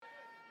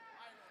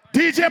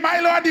DJ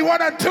Milo on the 1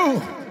 and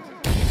 2.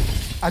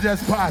 I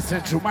just pass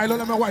it through. Milo,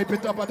 let me wipe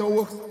it up at the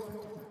work.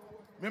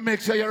 Let me make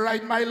sure you're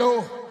right,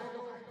 Milo.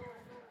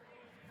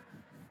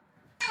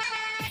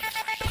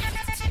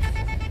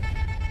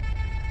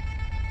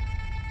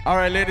 All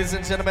right, ladies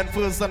and gentlemen,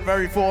 first and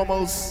very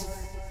foremost,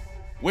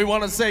 we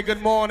want to say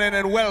good morning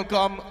and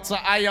welcome to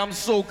I Am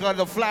Soca,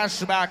 the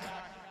flashback,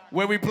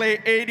 where we play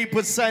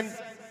 80%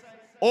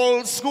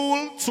 old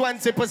school,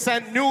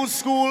 20% new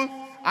school,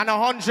 and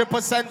 100%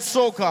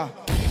 soca.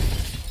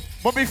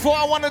 But before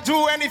I want to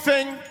do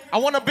anything, I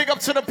want to big up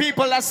to the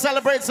people that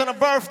celebrates on a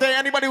birthday.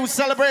 Anybody who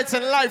celebrates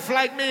in life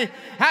like me.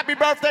 Happy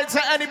birthday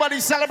to anybody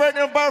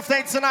celebrating a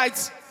birthday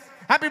tonight.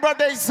 Happy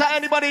birthday to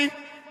anybody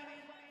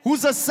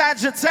who's a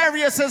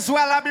Sagittarius as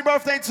well. Happy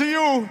birthday to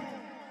you.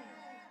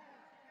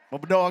 My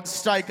dog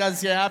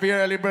Strikers here. Happy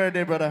early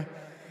birthday, brother.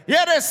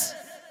 Hear this.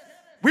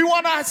 We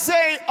want to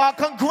say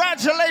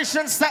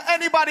congratulations to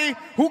anybody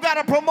who got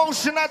a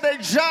promotion at their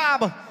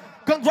job.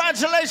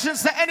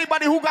 Congratulations to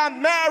anybody who got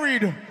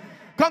married.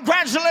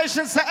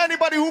 Congratulations to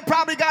anybody who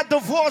probably got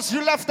divorced.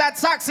 You left that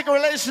toxic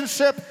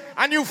relationship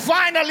and you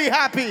finally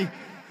happy.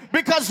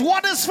 Because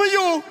what is for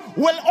you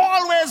will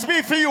always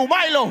be for you.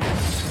 Milo.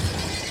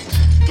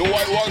 Do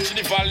I walk to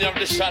the valley of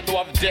the shadow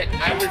of death?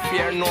 I will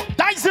fear no.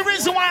 That's the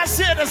reason why I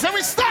say this. And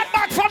we start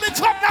back from the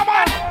top now,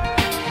 man.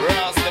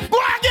 Go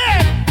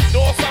again.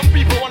 Though some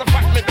people want to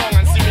pack me down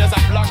and see me as a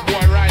black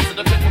boy rise to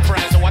the little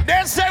prize. What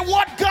they say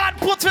what God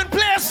put in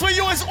place for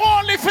you is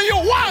only for you.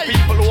 Why?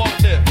 People who out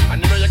there,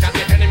 and you know you got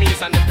the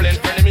enemies and the plain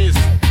enemies.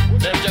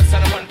 Them just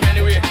set up on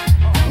anyway.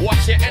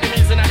 Watch your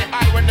enemies in the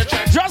eye when they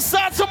try. Just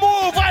start to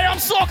move. I am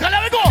soca.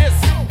 Let me go. Yes.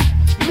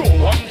 No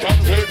one can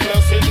take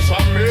lessons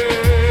from me.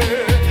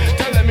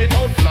 Tell them it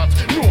out flat.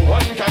 No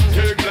one can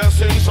take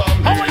lessons from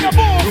me. How are you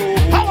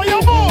move? How are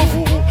you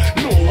move?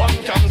 No one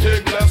can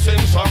take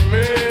lessons from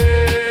me.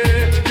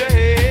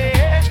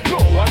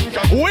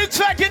 We're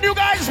taking you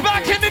guys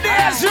back in the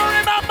days, you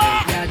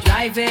remember? You're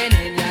driving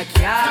in your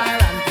car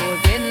and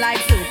posing like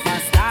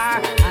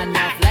superstar, and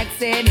you're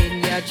flexing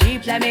in your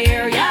Jeep. Let me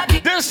hear ya.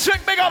 This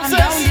trick big up, sis.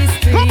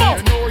 Come on.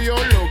 You know you're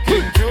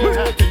looking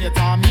cute in your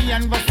Tommy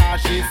and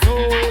Versace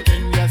suit,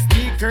 in your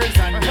sneakers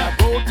and your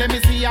boot. Let me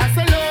see your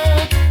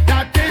salute.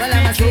 That is well,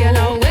 I'm saying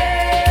no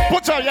way.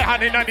 Put all your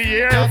hand in the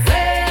air.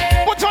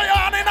 Put all your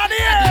hand in the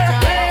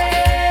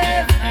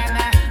air.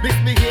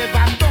 Misbehave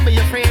and don't be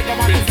afraid. I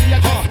want to see you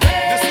just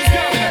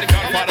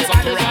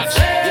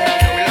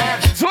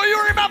so you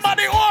remember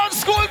the old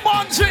school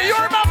bungee? You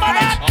remember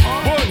that?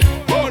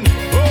 Bun,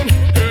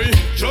 hey,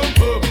 jump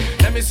up.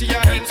 Let me see your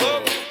hands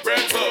up,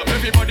 friends up.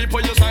 Everybody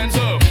put your signs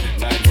up,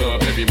 lines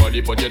up.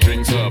 Everybody put your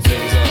drinks up,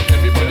 things up.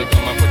 Everybody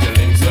come and put your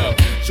links up.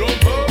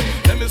 Jump up,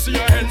 let me see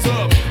your hands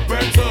up,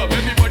 friends up.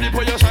 Everybody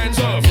put your signs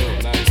up,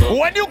 lines up.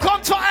 When you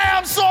come to I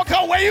Am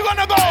Soca, where you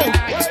gonna go?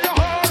 Where you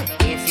are?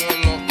 If you're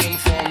looking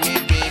for me,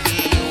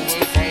 baby, you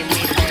will find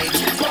me by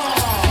the bar,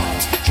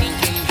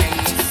 drinking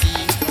Hennessy,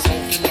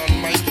 smoking on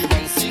my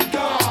Cuban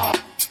cigar.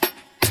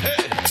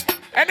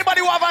 Anybody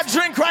who have a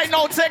drink right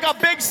now, take a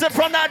big sip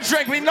from that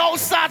drink. We know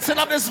starting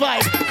up this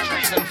vibe.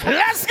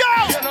 Let's go!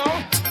 You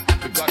know,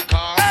 we got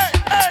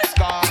cars,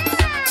 stars,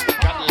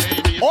 got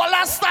ladies. All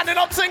that standing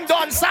up thing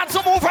done. Start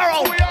to move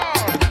around. We are.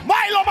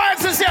 Milo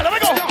Myers is here. Let me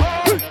go.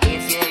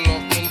 If you're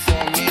looking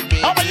for me,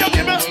 baby, How about you,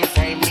 you will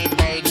find me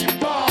by the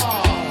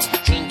bar,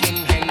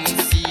 drinking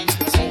Hennessy,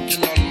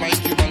 smoking on my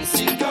Cuban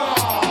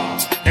cigar.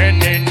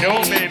 And they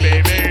know me,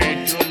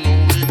 baby. You know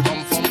we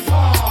come from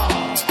far.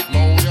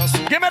 Now you're so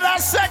Give me that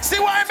sexy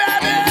wine,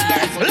 baby.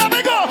 Let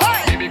me go.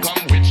 Hey. Baby,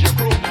 come with your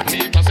crew.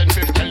 Meet us in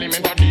Fifth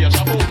Element or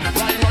Deja Vu.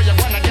 Right now you're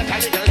gonna get a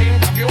little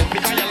interview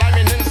because you're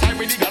living inside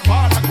with the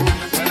Godfather crew.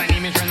 Well, my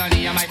name is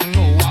Renali, I might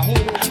know who.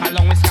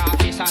 Along with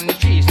Scarface and the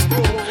Trees and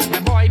Bro. My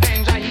boy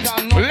Benja, he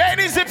don't know.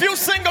 Ladies, if you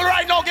single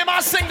right now, give me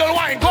a single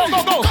wine. Go,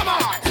 go, go. Come on.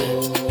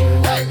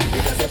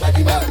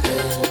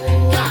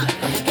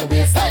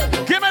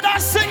 Give me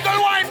that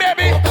single wine,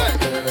 baby.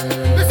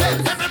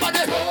 Listen, everybody.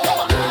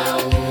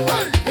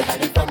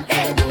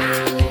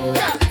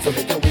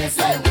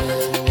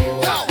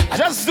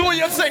 Just do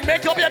your thing.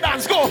 Make up your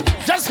dance. Go.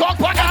 Just cock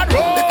back and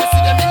roll.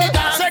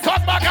 Say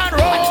cock back and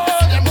roll.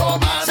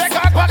 Say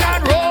cock back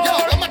and roll. Yo,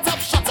 where my top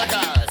shotter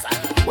girls?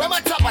 Where my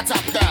top girls?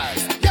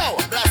 Yo,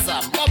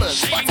 blossom,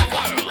 bubbles,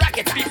 buttercup, rock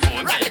it up,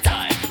 rock it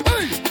up.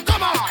 Hey,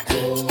 come on.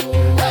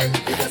 Hey,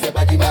 because your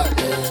body back.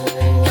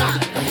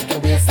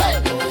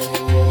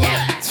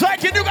 Yeah.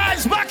 Taking you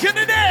guys back in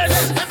the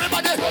days.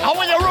 Everybody. I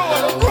want you roll,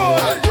 roll,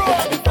 roll.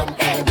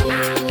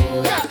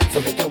 So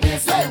we can win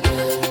side.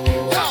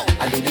 Yo,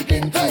 I do the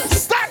thing.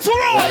 Start to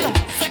roll.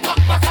 Say cock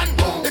back and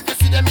go. If you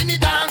see them in the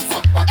dance,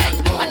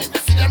 and if you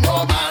see them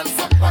romance,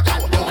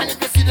 and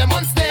if you see them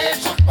on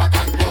stage,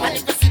 and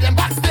if you see them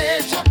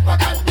backstage,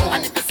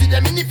 and if you see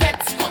them in the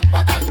vet,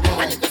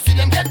 and if you see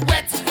them get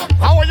wet.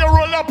 I want you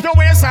roll up your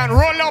waist and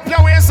roll up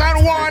your waist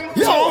and 1,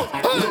 2.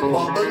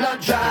 Bubble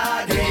and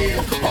dragging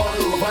all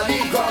over the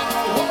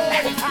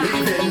ground,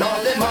 leaving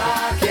all the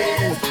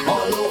markings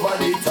all over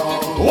the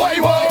town. Why?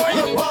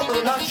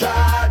 Bubble and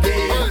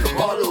dragging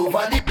all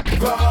over the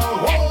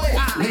ground,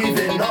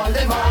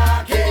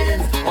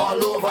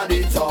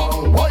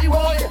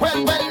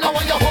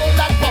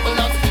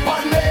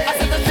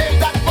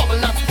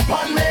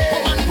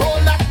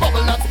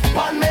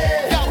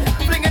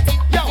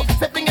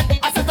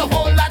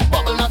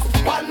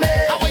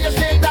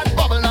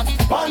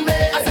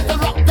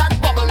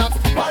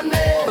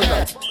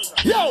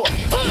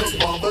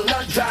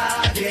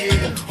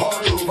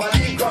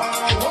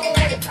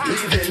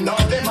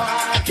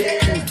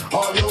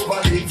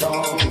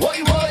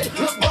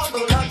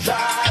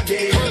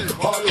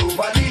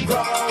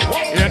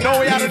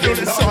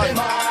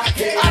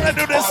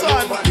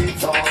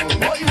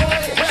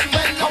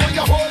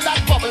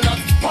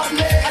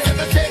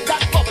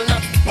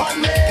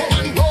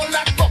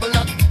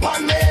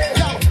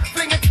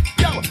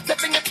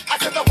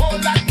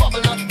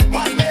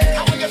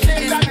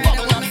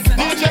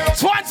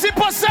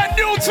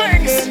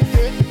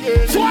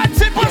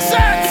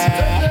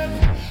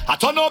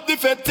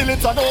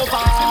 turn over.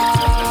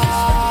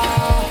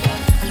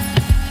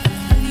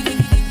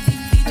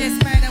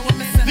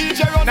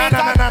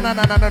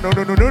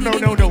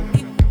 No.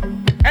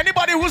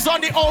 Anybody who's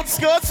on the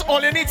outskirts,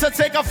 all you need to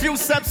take a few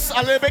steps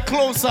a little bit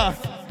closer.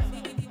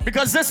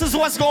 Because this is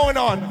what's going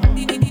on.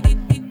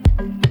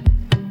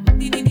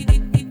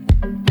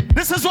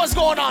 This is what's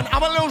going on.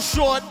 I'm a little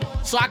short,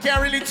 so I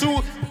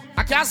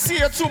can't see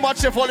you too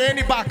much if only in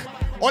the back.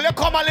 Only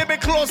come a little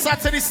bit closer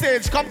to the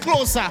stage. Come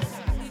closer.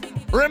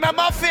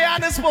 Remember,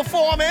 Fayan is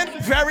performing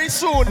very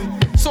soon.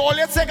 So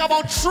only take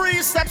about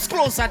 3 steps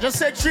closer. Just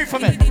say 3 for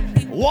me.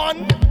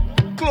 1,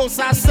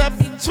 closer step.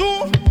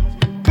 2,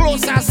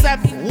 closer step.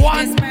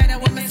 1, 2, 3.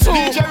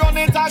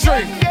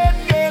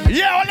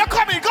 Yeah, only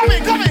come in.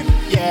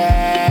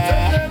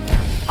 Yeah.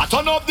 I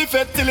turn up the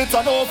fed till it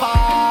turn over. I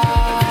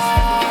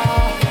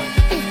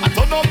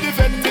turn up the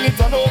fed till it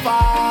turn over.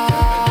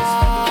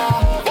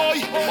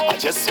 Boy, I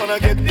just wanna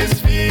get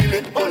this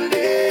feeling all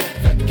day.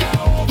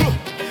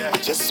 I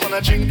just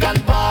wanna drink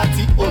and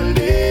party all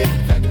day.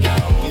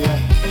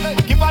 Yeah.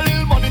 Give a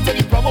little money to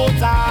the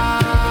promoter.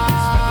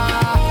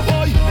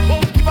 Boy,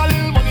 give a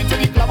little money to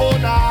the club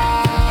owner.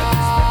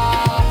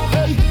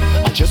 Hey,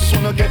 I just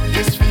wanna get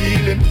this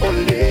feeling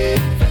all day.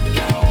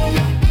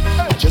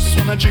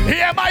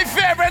 Hear my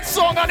favorite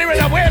song on the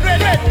rhythm. Wait.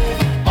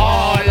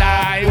 All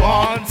I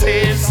want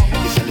is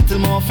a little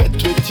more fed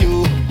with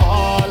you.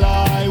 All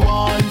I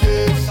want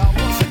is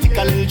to take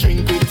a little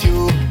drink with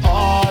you.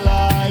 All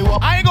I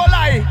want. I ain't gonna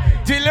lie,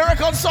 the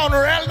lyrical sound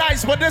real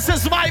nice, but this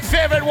is my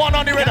favorite one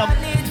on the rhythm.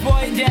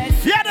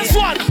 Yeah, this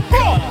one.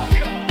 Go.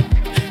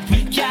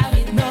 We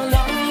carry it no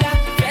longer.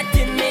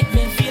 Betting make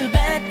me feel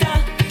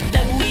better.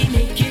 Then we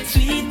make it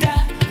sweeter.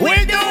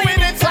 We're doing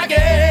it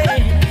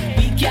again.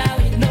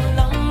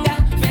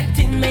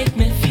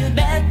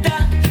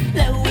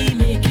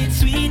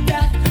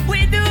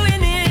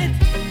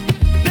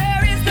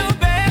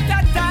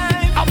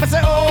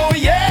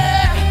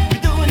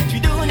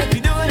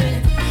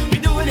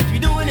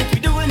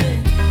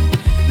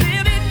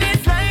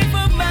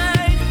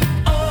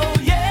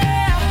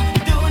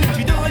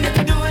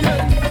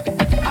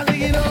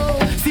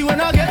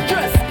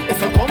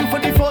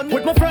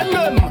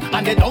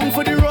 Down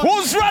for the road.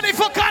 Who's ready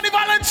for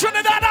Carnival in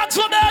Trinidad and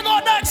Tobago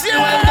next year?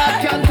 Well,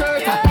 that can't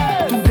hurt.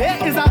 Today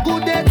is a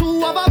good day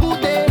to have a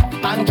good day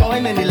and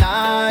join in the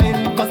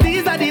line. Cause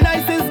these are the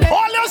nicest days.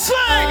 All you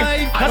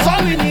sing! That's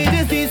all we need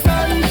is the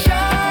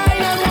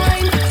sunshine and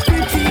wine.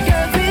 Pretty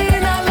girls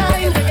in a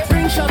line.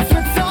 Bring shots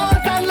with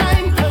salt and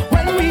lime.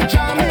 When we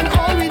jam in,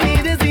 all we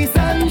need is the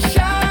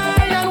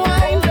sunshine and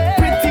wine.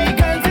 Pretty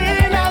girls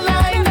in a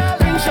line.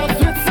 Bring shots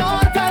with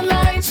salt and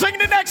lime. Sing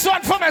the next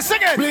one for me,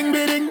 sing it! Bling,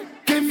 bidding.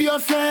 Give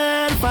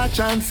yourself a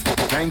chance,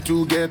 time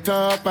to get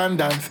up and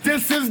dance.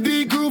 This is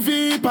the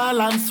groovy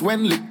balance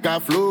when liquor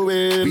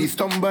flowing. We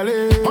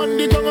stumbling on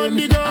the gong,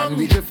 and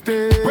we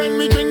drifting. When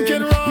we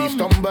drinking rum, we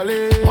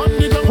stumbling on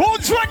the gong.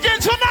 Who's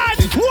drinking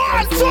tonight?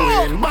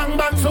 1, 2. Bang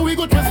bang, so we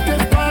go twist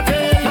this party.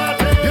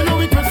 You know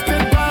we twist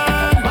it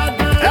bad.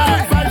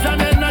 Hey. Vibes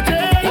and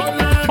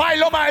energy.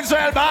 Milo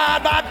Maisel,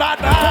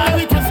 bad.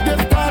 We twist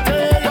this party.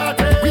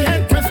 We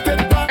ain't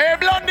twisted bad. Hey,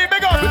 Blondie,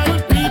 big up. We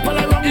put people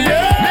around.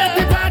 Yeah.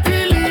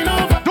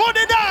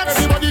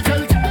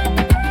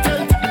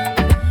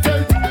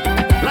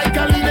 Like a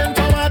leaning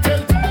tower,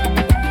 tilt.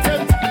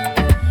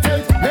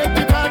 Make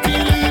the party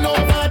lean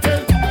over,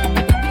 tilt.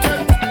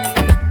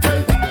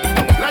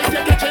 Like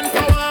your kitchen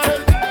power,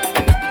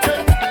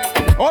 tilt.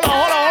 Hold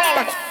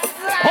on.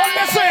 Hold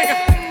this thing.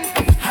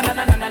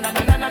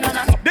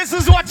 This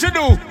is what you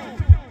do.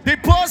 The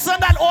person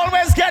that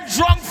always gets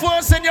drunk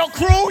first in your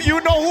crew,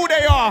 you know who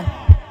they are.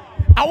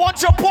 I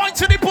want you to point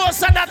to the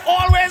person that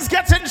always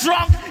getting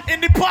drunk in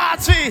the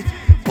party.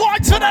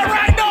 Point to them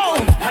right now.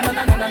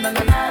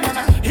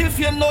 If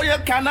you know you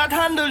cannot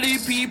handle the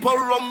people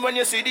rum when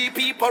you see the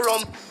people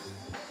rum.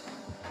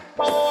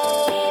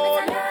 Oh,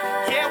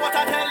 hear what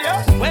I tell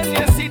you? When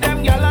you see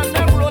them gyal and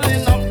them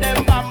rolling up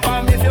them bam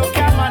bam, if you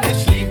can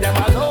manage, leave them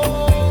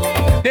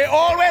alone. They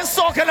always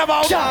talking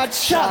about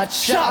Shots.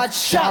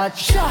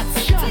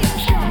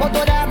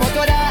 Motoda.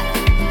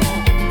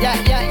 Yeah.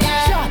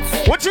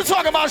 Shots. what you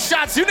talking about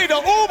shots? You need an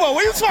Uber.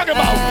 What you talking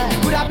about?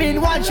 Could have been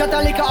one shot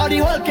of liquor or the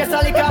whole case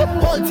of liquor.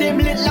 Whole team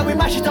lit, like we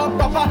mash it up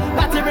proper.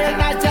 Party real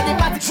nice, yeah, the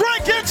party.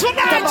 Drinking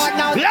tonight.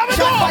 Now, Here we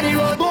shot for go. the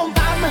road, boom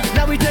bam.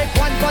 Now we take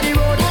one for the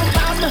road, boom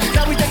bam.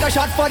 Now we take a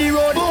shot for the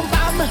road, boom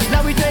bam.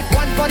 Now we take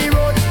one for the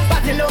road.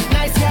 Party look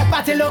nice, yeah,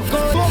 party look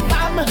good, boom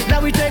bam.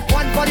 Now we take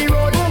one for the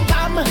road, boom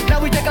bam. Now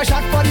we take a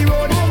shot for the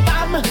road, boom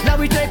bam. Now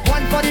we take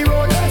one for the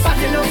road.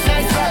 Party look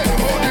nice, yeah.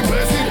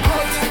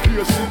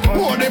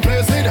 Oh, the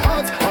place it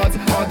hot.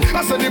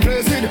 I said the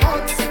place it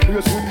hot.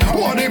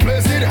 Oh, the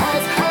place it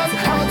hot.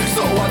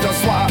 So I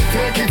just want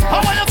take it off. How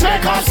about you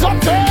take off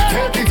something?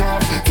 Take it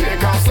off.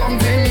 Take off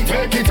something.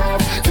 Take it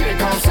off.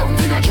 Take off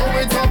something and throw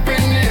it up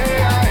in the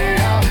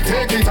air.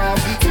 Take it off.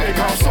 Take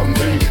off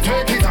something.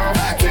 Take it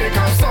off. Take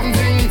off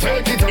something.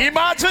 Take it off.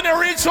 Imagine you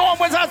reach home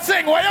with that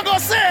thing. What you gonna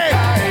say?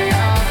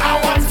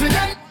 I want to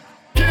get.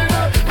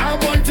 I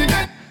want to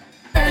get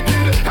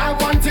naked. I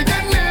want to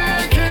get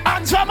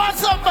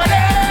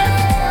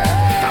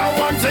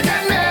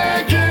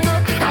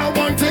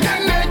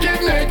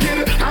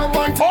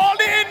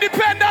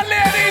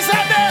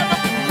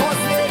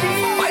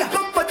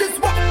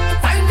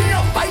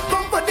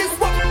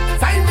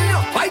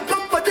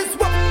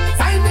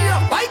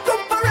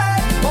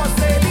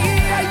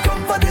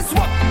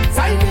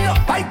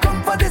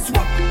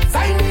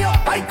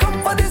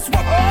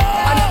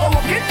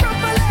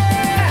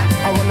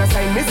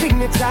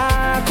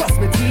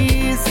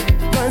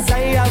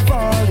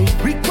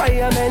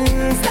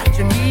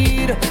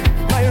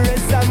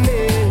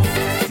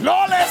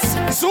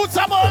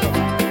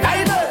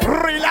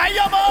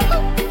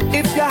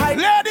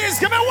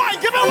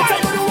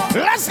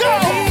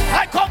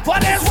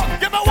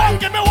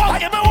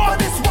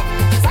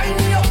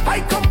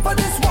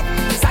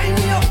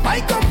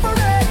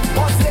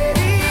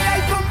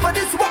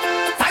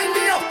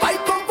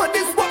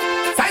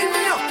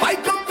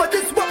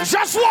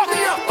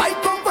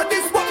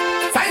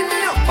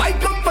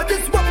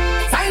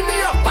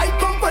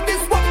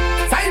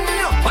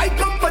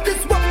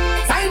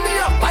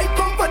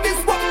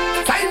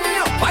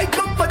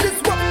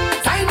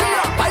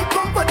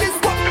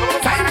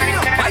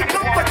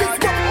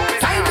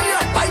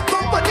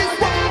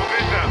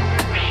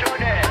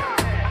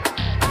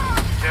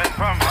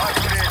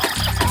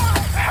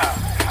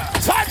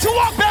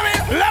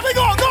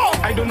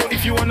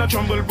wanna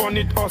tremble on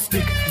it or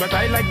stick, but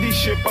I like the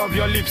shape of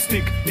your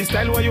lipstick. The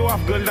style where you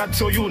have, girl, that's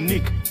so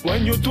unique.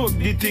 When you talk,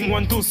 the thing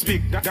want to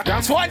speak.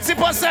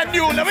 20%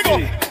 new, let me go.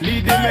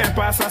 Lead the men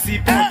pass a si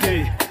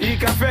ponte. I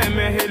café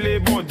me hele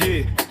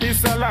body.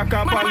 Pisa la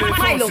capa le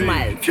fonce.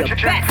 Tu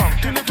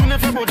ne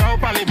fais boda ou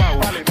pali bao.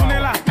 Tu ne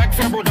la ek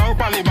fais boda ou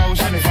pali bao.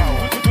 Tu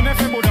ne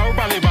fais boda ou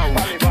pali bao.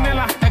 Tu ne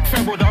la ek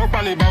fais boda ou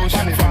pali bao.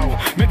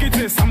 Make it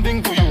say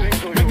something to you.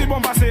 Make the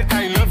bomba say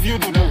I love you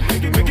to do.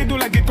 Make it do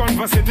like it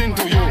conversating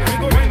to you.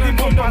 When the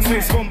bomba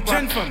says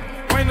gentlemen.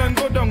 Why not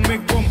go down,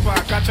 make bumper,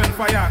 catch on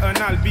fire, and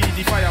I'll be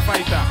the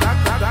firefighter.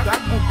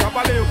 That book,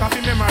 kapale yo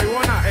kafi me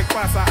marijuana, ek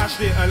pasa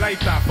Ashley a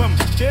lighter. Pum,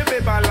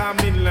 chebe bala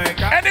min like.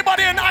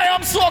 Anybody in I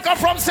Am Soca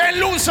from St.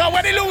 Lucia,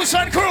 where the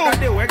Lucian crew? Let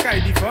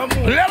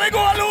me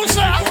go,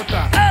 Lucia.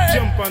 Hey.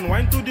 Jump and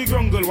wine to the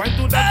grungle, wine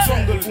to that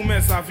jungle,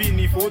 ume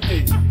savini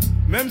fote.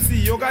 Même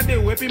si yo gade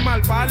wepi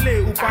mal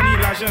parler ou pani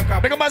l'argent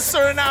cap. Because my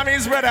Suriname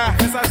brother.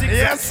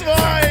 Yes,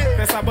 boy.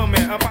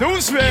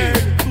 Who's way?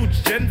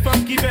 Give me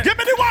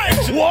the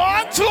wine.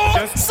 1,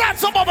 2, start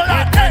some bubble.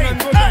 Hey, hey,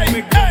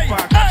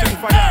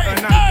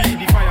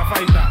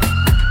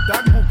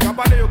 that book,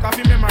 kapale yo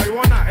kafi me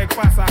marijuana, ek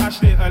pasa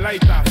Ashley a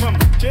lighter.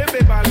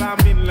 Chebe bala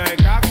min like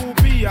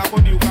akupi,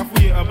 akodi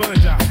ukafuye a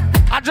banja.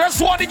 I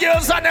just want the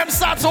girls and them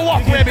start to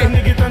walk, baby.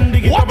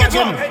 Walk it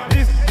up.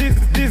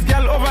 This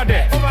girl over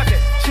there.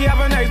 She have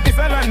a nice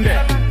different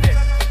there.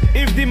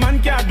 If the man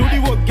can't do the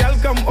work, girl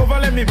come over,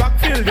 let me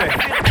backfill there.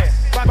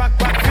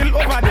 Backfill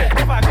over there.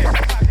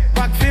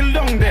 Backfill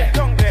down there.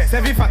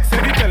 Sevi fax,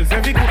 sevi tell,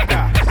 sevi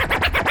kuta.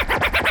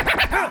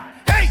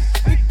 Hey!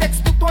 It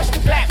takes 2 touch to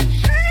clap.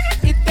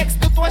 It takes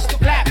 2 touch to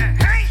clap.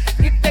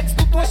 It takes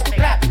 2 touch to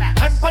clap.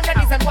 And pon your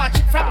knees and watch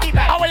it from the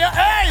back. How are you?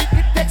 Hey!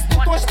 It takes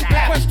 2 touch to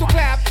clap. Touch to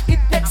clap. It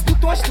takes 2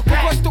 touch to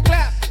clap. Touch to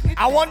clap.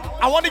 I want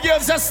the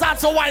girls just start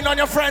to whine on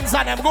your friends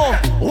and them go.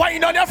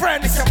 Whine on your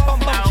friends.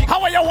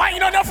 How are you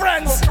whine on your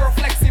friends?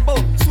 Flexible,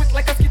 sweet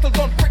like a skittle,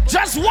 don't prick.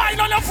 Just whine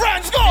on your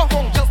friends, go.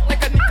 Just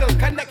like a nickel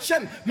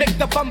connection. Make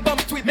the bum bum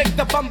tweet, make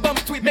the bum bum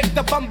tweet, make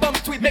the bum bum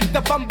tweet, make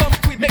the bum bum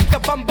tweet, make the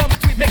bum bum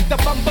tweet, make the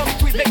bum bum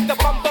tweet, make the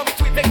bum bum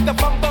tweet, make the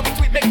bum bum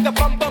tweet, make the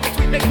bum bum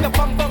tweet, make the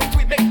bum bum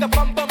tweet, make the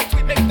bum bum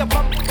tweet, make the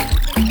bum.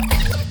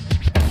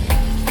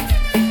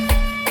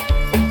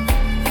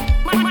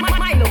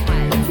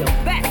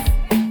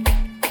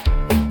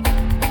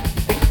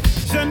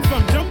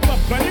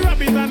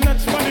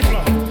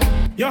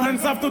 Your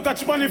hands have to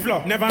touch bunny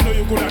floor. Never know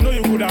you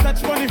coulda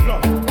touch bunny floor.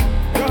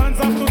 Your hands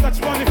have to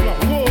touch bunny floor.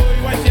 Boy,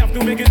 why she have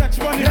to make it touch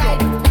bunny floor?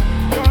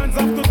 Your hands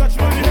have to touch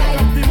bunny floor.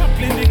 Up the map,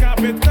 clean the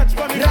carpet, touch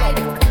bunny floor.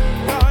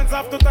 Your hands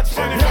have to touch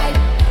bunny floor.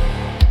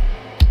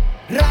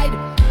 Ride.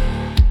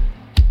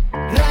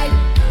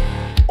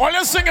 All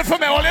you sing it for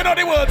me, all you know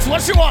the words.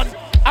 What she want?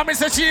 I mean,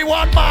 say she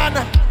want man.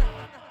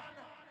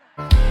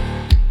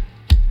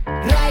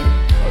 Ride.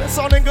 Well, that's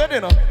sounding good,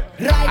 you know.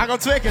 Right. I gonna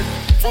take it.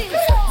 So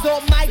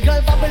my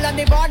girl bubble on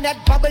the bonnet,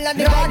 bubble on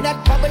the bonnet,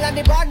 bubble on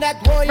the bonnet,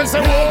 boy. Just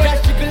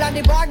jiggle on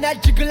the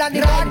bonnet, jiggle on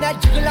the bonnet,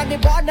 jiggle on the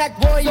bonnet,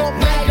 boy. So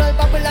my girl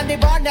bubble on the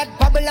bonnet,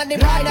 bubble on the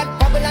bonnet,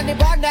 bubble on the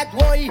bonnet,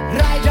 boy.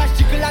 Right, just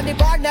jiggle on the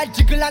bonnet,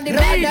 jiggle on the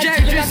bonnet,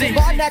 jiggle on the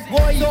bonnet,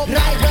 boy. So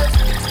my girl,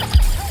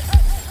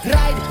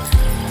 ride.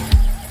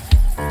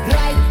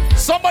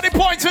 Somebody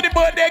point to the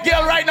birthday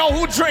girl right now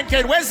who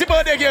drinking. Where's the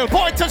birthday girl?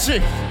 Point to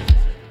she.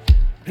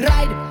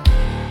 Ride.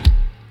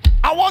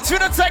 I want you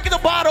to take the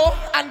bottle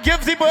and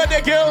give the birthday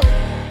girl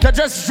to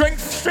just drink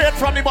straight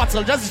from the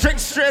bottle. Just drink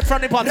straight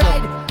from the bottle.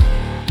 Ride.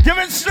 Give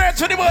it straight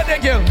to the birthday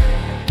girl.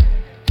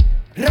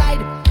 Ride.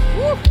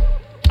 Woo.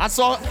 I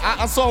saw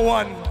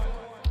one.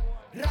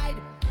 Ride.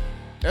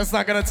 It's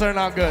not gonna turn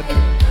out good.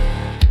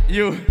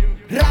 You.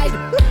 Ride.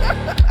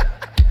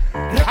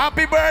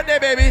 Happy birthday,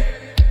 baby.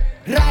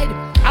 Ride.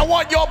 I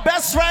want your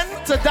best friend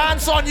to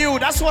dance on you.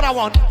 That's what I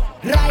want.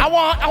 Ride. I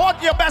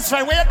want your best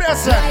friend. Where your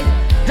best friend? Ride.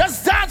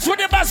 Just dance with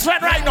your best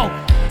friend right now.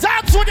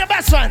 Dance with your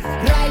best friend.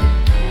 Ride.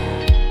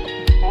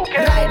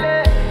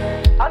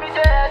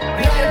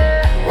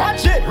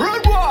 Watch it,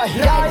 rude boy.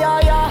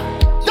 Yeah.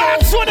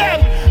 Dance with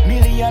them. $1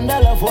 million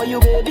for you,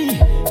 baby.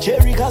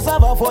 Cherry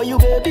cassava for you,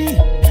 baby.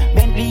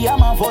 Bentley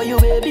Hammer for you,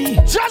 baby.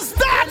 Just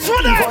dance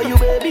with them. For you,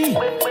 baby.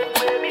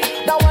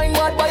 The wine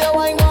god by your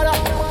wine god.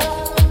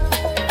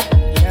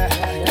 Yeah.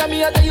 Come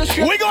here, tell you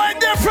straight. We going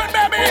different,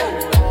 baby.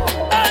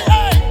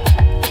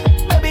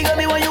 Baby, got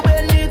me when you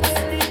bend it.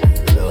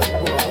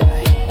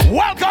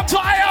 Welcome to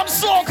I Am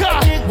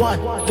Soca. 1,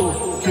 2,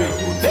 3.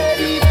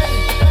 Baby,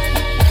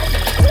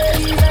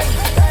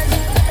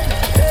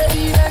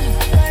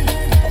 Ben.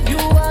 You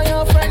are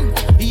your friend.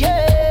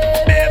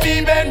 Yeah.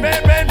 Baby, Ben.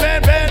 Baby, Ben.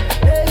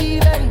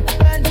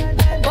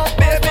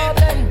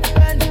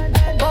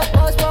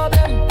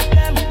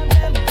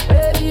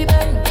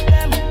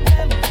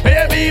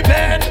 Baby,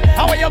 Ben.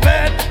 How are you,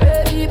 Ben?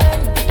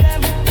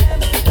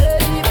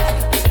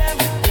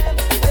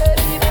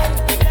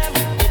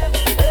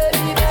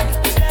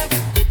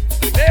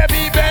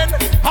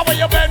 How are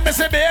you, Ben? Me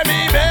say,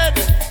 baby, Ben.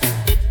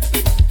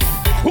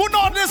 Who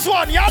know this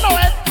one? Y'all know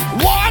it.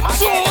 1,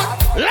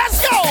 2,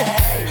 let's go.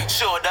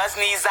 Shoulders,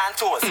 knees, and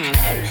toes.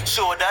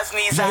 Shoulders,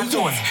 knees, and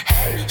toes.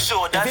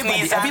 Shoulders,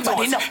 knees, and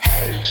toes.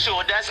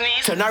 Shoulders,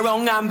 knees. Turn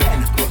around and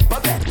bend.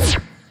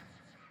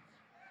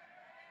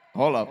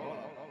 Hold up.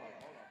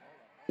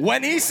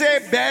 When he say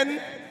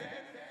bend,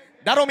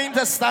 that don't mean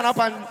to stand up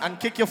and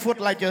kick your foot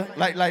like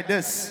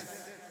this.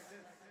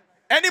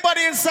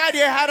 Anybody inside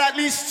here had at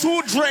least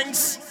 2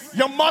 drinks,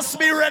 you must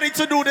be ready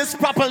to do this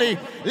properly.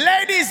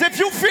 Ladies, if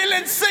you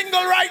feeling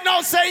single right now,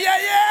 say yeah,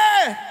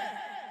 yeah.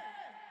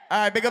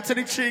 All right, big up to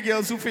the 3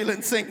 girls who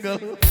feeling single.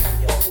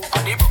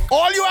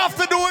 All you have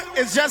to do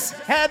is just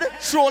head,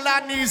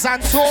 shoulder, knees,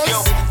 and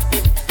toes.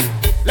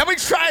 Let me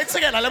try it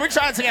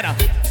together.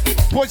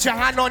 Put your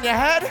hand on your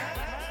head,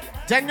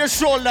 then your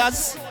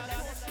shoulders,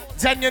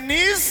 then your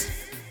knees,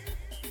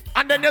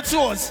 and then your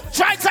toes.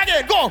 Try it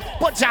again, go.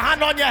 Put your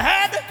hand on your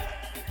head,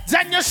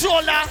 then your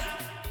shoulder,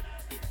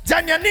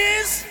 then your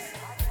knees,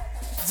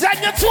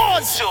 then your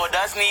toes.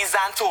 Shoulders, knees,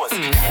 and toes.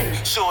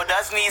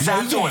 Shoulders, knees,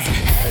 and toes.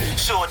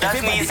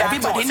 Shoulders, knees,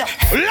 and toes.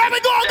 Let me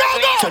go.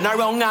 Turn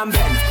around and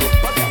bend.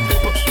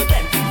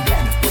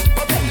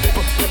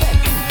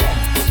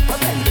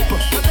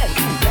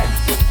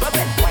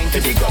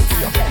 If you go for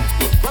your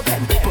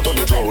put on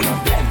the throne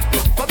and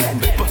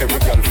every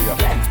girl for your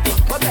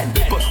Back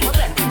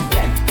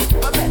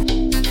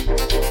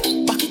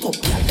it up,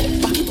 girl.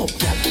 Back it up,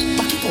 girl.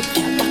 Back it up,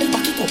 girl. Back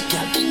it up,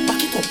 girl.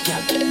 Back it up,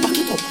 girl. Back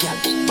it up,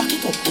 girl. Back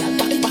it up, girl.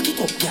 Back it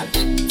up, girl.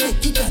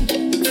 Take it on.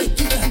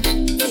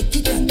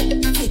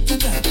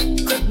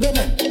 Crack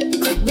Bennett.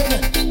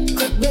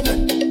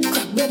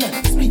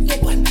 Split that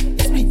one.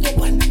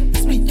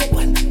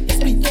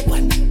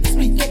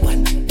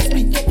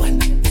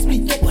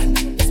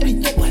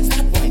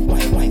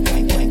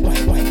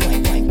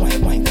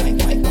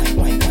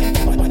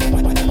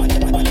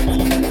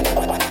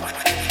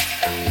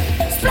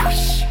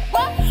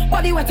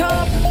 Body wet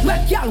up,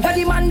 wet y'all, where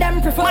the man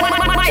them prefer.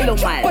 Milo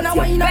Miles, When I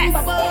wine and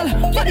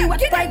bubble, body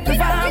wet like the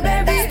fire,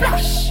 baby.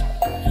 Splash.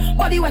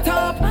 Body wet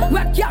up,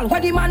 wet y'all, where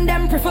the man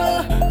them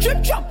prefer.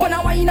 Drip drop when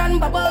I wine and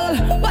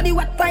bubble, body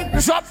wet like.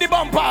 Drop the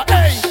bumper,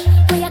 hey.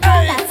 When you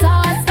call that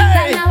sauce,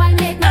 then now I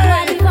make my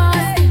body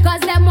pause.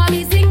 Cause them want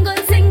me single.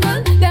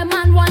 Them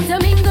man want to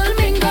mingle.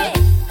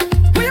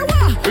 Where you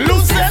are?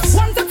 Lose this.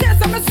 Want to taste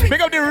some sweet. Pick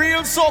up the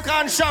real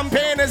Soca and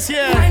Champagne is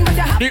here.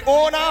 The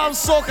owner of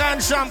Soca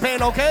and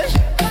Champagne, okay?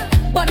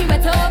 Body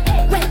wet up,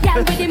 wet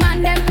girl with the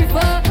man them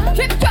prefer.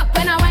 Drip drop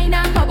when I wine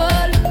and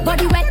bubble.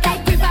 Body wet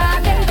like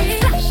river, baby.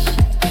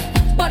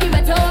 Splash. Body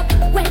wet up,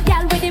 wet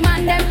girl with the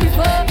man them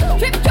prefer.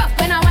 Drip drop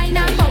when I wine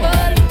and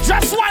bubble.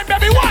 Just wine,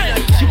 baby,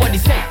 wine. She body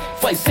set,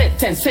 5 set,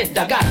 10 set,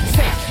 I got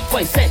set.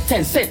 5 set,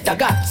 10 set, I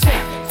got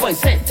set. 5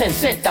 set, 10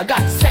 set, I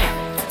got set.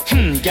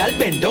 Girl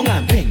bend down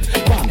and bang,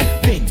 bang,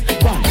 bang, bang,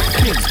 bang, bang.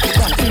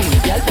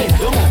 Girl bend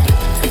down and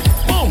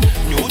boom,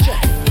 new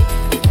jack.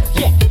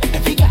 Yeah,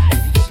 every guy.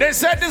 They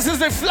said this is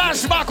the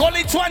flashback,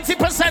 only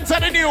 20%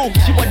 of the new.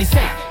 She body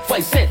set,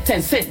 5 set,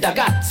 10 set, I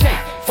got set.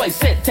 5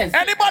 set, 10.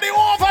 Anybody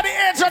over the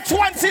age of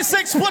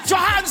 26, put your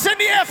hands in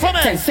the air for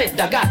me. 10 set,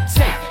 I got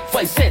set.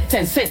 5 set,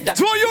 10 set.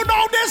 Do you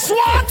know this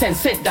one? 10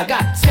 set, I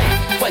got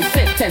set. 5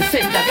 set, 10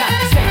 set, I got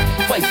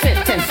set. 5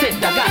 set, 10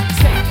 set, I got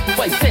set.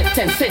 5 set,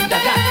 10 set,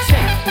 I got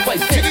set.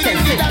 5 set,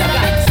 10 set, I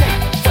got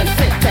set. 5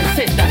 set, 10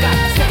 set, I got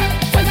set.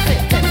 5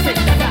 set, 10 set,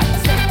 I got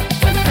set.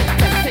 5 set,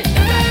 10 set,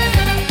 I got set.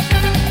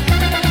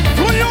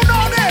 Do you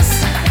know this?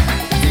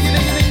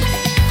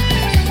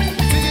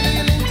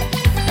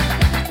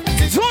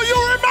 Do you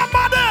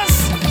remember this?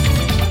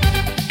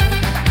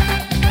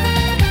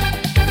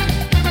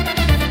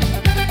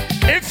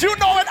 If you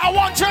know it, I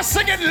want you to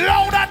sing it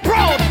loud and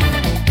proud.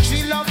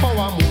 She love how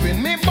I'm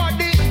moving me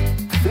body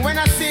when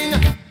I sing.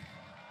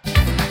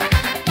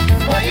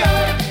 Oh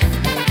yeah.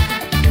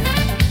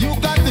 You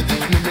got to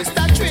teach me,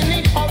 Mr.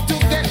 Trini, how to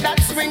get that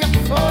swing.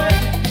 Oh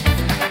yeah.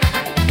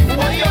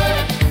 Oh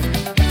yeah.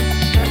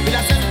 With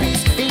a cent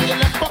piece in your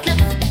left pocket,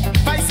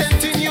 5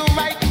 cents in your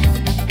right,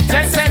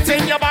 10 cents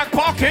in your back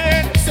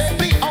pocket.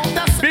 Simply out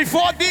the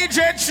Before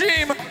DJ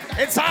Dream,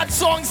 it's hard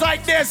songs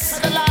like this,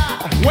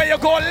 where you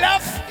go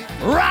left,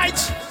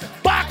 right,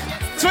 back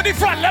to the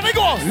front. Let me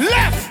go.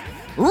 Left,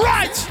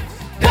 right,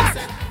 back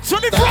to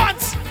the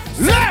front.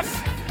 Left,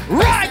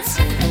 right,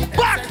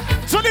 back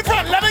to the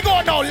front. Let me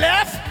go now.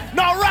 Left,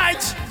 now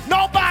right,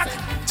 now back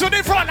to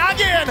the front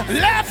again.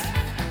 Left,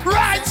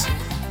 right,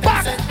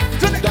 back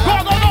to the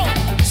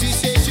go. She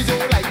says she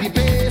don't like the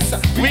pace.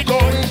 We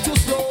going too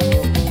slow.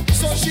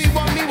 So she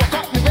want me walk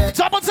up the way.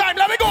 Double time.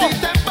 Let me go.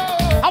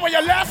 I want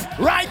you left,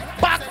 right,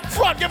 back,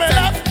 front. Give me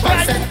left,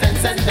 right. 5 cent, 10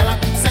 cent, dollar,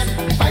 cent.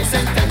 5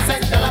 cent, 10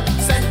 cent, dollar,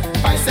 cent.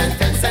 5 cent,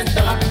 10 cent,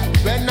 dollar.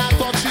 When I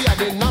thought she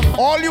had enough.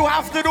 All you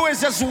have to do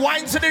is just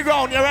wind to the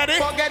ground. You ready?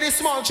 Forget the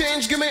small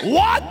change. Give me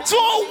 1,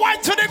 2,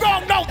 wind to the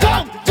ground. Now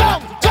down.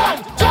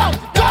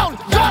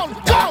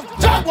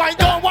 Wind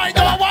down.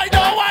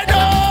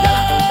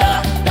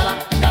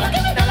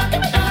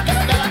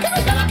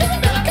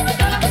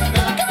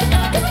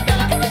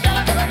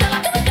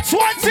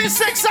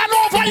 26 and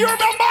over, you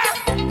remember?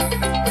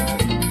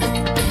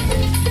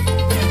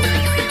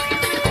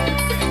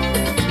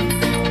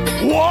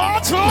 One,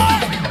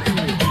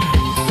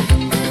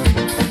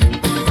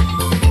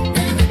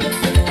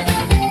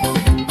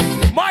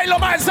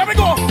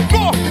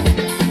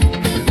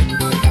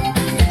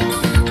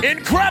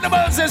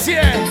 is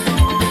here.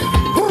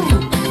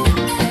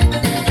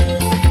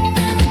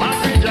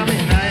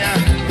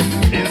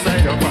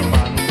 Inside your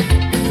papa.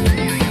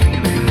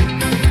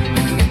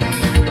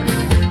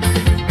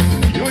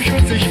 You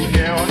should see she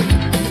girl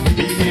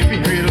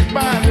behaving real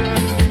bad.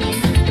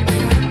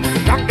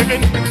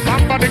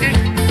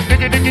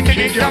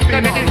 She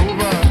jumping all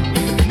over,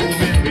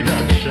 moving with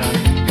action,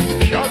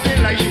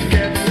 shouting like she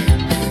get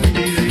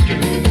easy to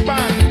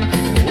ban.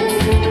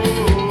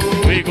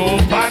 Oh, we go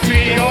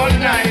party all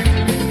night.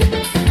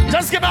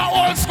 Just give me an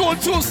old school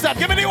two-step.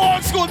 Give me the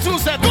old school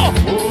two-step. Go.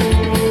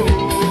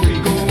 Oh, we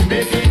go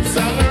make it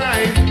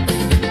sunrise.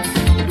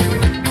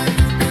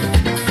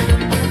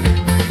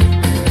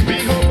 We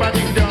go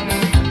party down.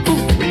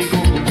 We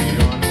go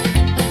beyond.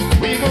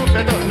 We go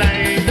better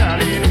night,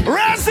 darling.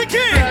 Raise the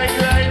key. Right.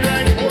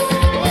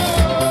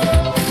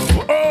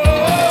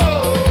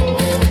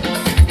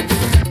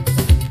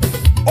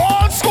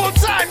 Old school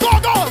time. Go.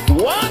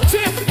 One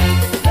tip.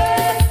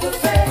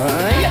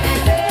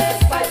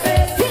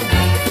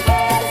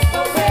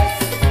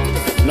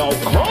 Now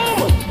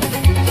come.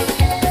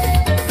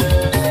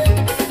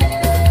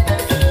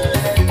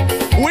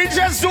 We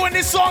just doing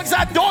the songs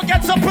that don't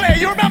get to play.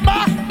 You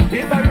remember?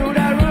 If I rude,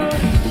 I rude.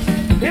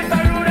 If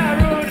I rude, I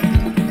rude.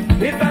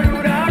 If I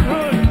rude, I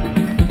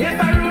rude.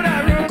 If I rude,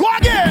 I rude. Go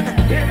again.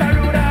 If I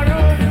rude, I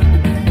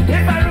rude.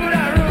 If I rude,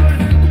 I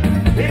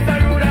rude. If I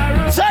rude,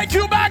 I rude. Take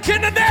you back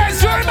in the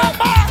days. You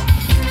remember?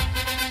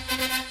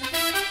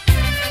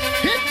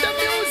 Hit the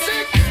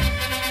music.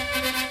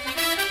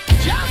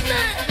 Jam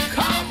me,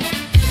 come.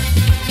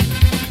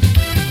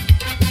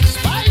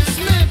 Spice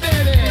me,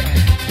 baby.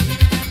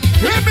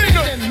 Hit me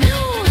The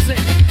music.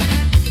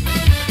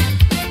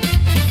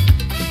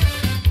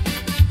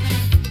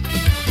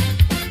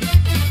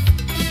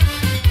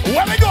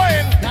 Where we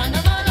going?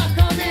 Carnival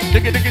coming.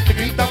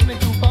 We coming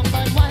to bump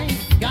and wine.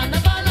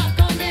 Carnival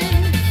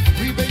coming.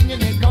 We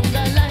bringing it down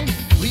the line.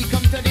 We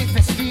come to the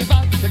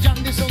festival to jam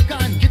the soca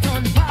and get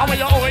on fire.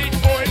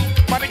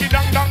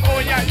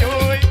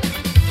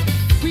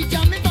 We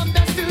jam it from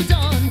dusk till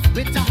dawn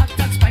with a hot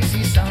and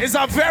spicy sound. It's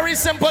a very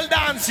simple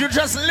dance. You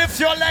just lift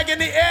your leg in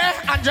the air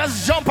and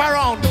just jump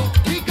around.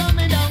 We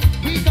coming down.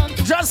 We come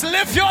to Just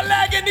lift your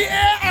leg in the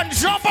air and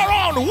jump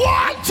around.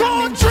 1,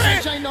 2,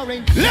 3. shine or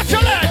rain. Lift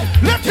your leg.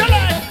 Lift your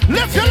leg.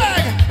 Lift your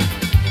leg.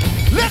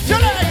 Lift your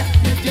leg.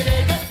 Lift your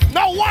leg.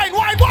 Now whine.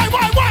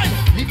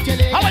 Lift your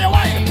leg. How are you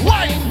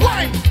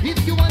whine?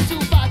 If you want to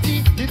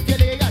party, lift your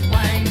leg and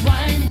wine.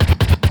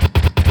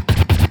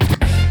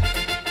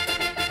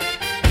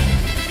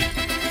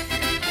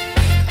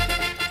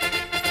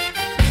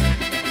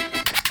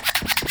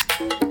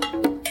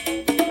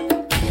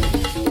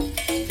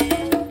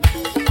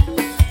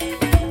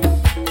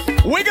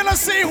 We're gonna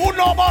see who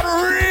know about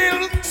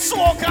real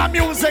soca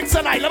music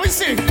tonight. Let me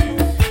see.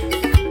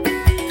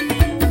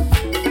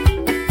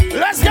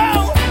 Let's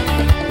go.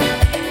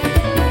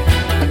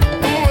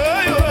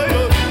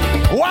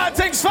 Wild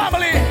Things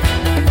family.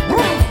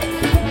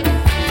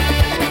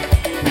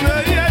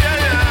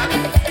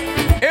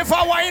 If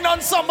I whine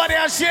on somebody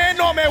and she ain't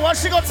know me, what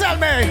she gonna tell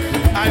me?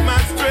 I'm a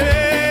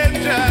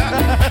stranger.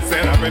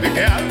 Said I'm pretty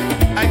girl.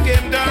 I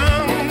came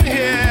down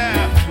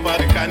here for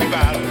the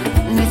carnival.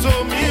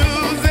 Russo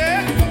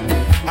music.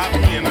 Have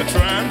me in a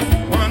trance.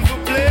 Want to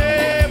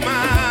play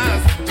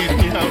mass. Teach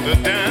me how to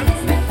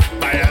dance.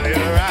 Buy a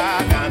little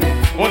rock and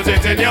put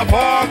it in your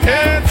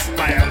pocket.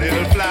 Buy a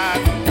little flag.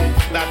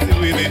 That's the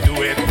way they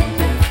do it.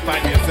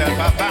 Find yourself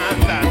a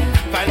band and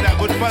find a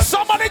good person.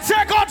 Somebody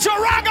take out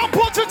your rag and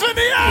put it in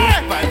the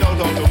air. Find out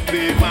how to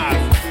play mass.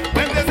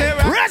 When they say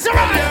rock, Raise your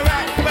hand.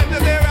 when they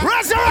say rock,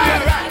 Raise your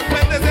hand.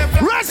 when they say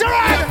rock, Raise your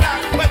hand.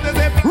 when they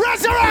say rock,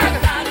 Raise your hand.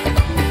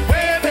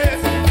 wave it,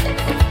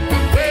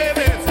 wave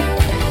it.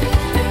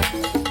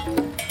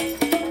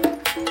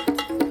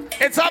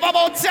 It's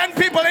about 10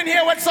 people in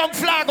here with some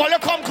flag. All you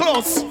come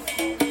close.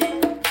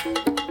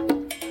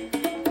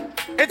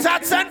 It's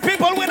at 10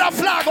 people with a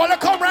flag. All you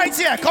come right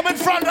here. Come in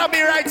front of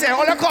me right here.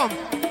 All you come.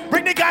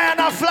 Bring the guy on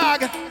a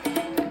flag.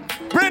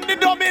 Bring the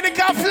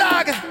Dominican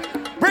flag.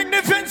 Bring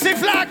the Vinci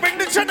flag. Bring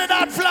the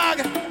Trinidad flag.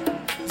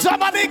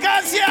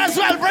 Jamaica's here as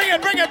well. Bring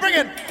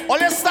it. All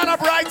you stand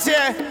up right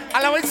here.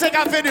 And let me take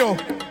a video.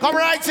 Come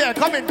right here.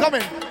 Come in.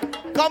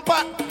 Come,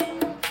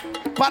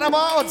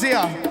 Panama or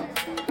here?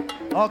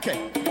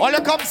 Okay. All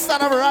you come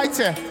stand up right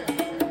here.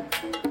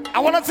 I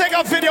want to take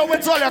a video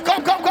with all you.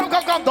 Come.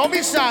 Don't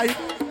be shy.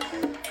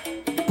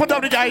 Put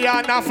up the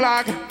Guyana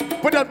flag.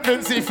 Put up the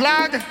Vinci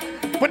flag.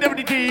 Put up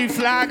the D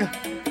flag.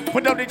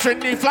 Put up the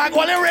Trinity flag.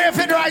 All you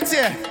raving right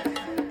here.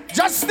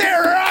 Just stay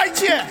right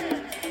here.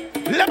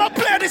 Let me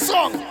play this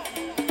song.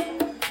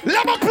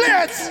 Let me play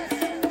it.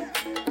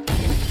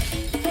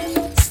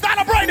 Stand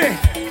up right there.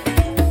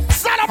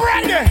 Stand up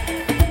right there.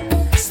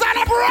 Stand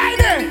up right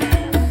there.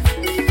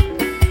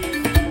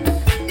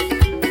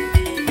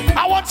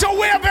 I want you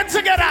waving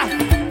together.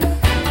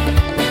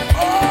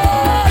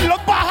 Oh,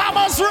 look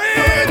Bahamas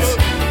Ridge.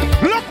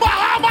 Look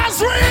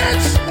Bahamas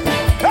Ridge.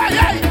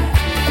 Hey.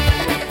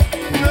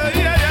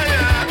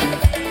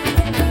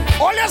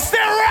 All you stay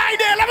right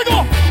there. Let me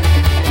go.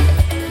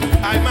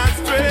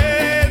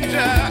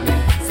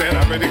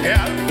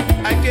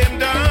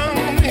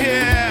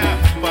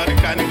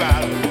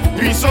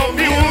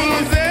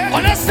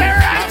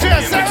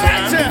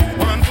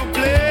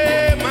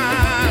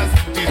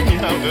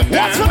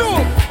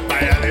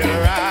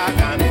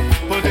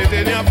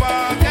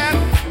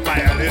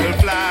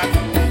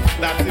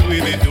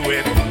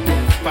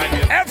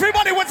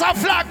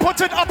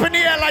 up in the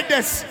air like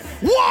this.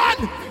 1,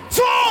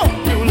 2,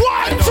 1,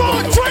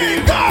 2,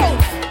 3, go!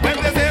 When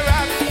they say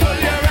rock, pull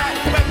your rock.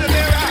 When they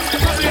say rock,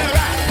 pull your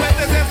rock. When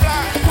they say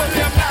flag, pull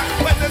your flag.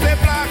 When they say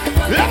flag,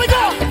 let me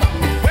go!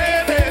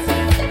 Wave it,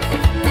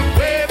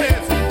 wave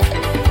it,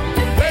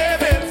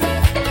 wave it,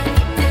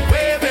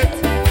 wave it.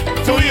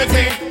 Do your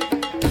thing.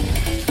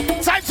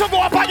 Time to go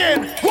up again.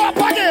 Go up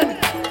again.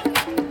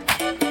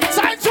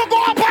 Time to go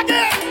up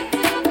again.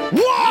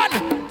 1,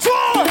 2.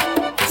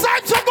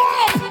 Time to go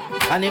up.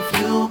 And if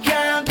you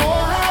can't go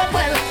home,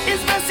 well,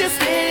 it's best you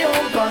stay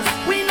home, cause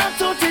we not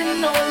touching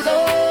no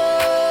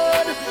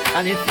road.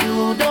 And if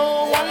you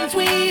don't want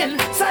we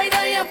inside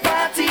of your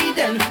party,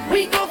 then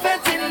we go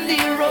fetch in the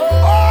road.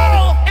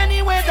 Oh!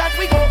 Anywhere that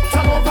we go,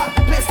 turn over,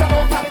 place turn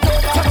over,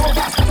 turn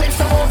over, place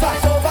turn over,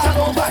 turn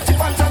over,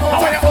 tip and turn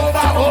over,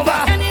 over.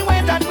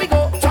 Anywhere that we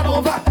go, turn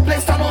over,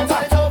 place turn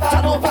over,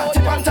 turn over,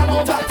 tip and turn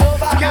over,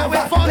 can't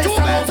wait for 2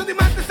 minutes to the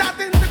man to start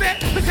in today.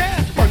 We say,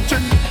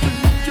 punching.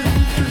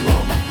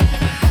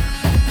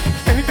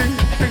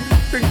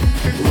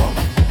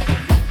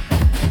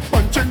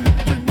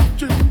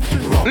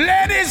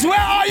 Ladies, where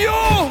are you?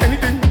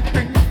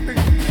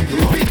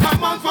 We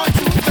come on for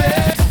 2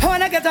 days. I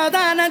wanna get out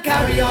and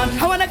carry on.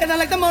 I wanna get out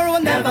like tomorrow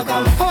will never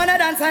come. I wanna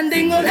dance and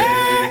dingle.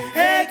 Hey,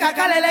 hey,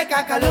 kakalele,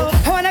 kakalo.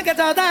 I wanna get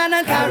out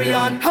and carry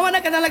on. I wanna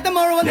get out like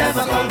tomorrow will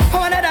never come. I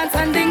wanna dance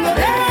and dingle.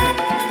 Hey.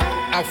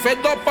 I'm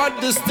fed up on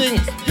this thing.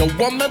 You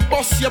want me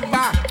bust your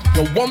back.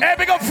 You want Hey,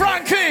 big up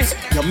Frankie.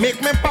 You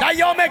make me pop. That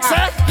your mix,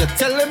 eh? You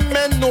telling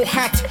me no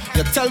hat.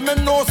 You tell me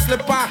no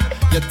slipper.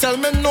 You tell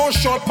me no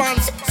short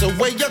pants. So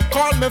what you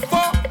call me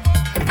for?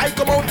 I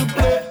come out to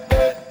play.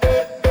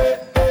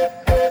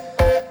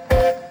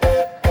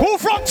 Who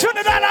from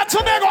Trinidad and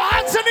Tobago?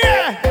 Hands in the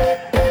air.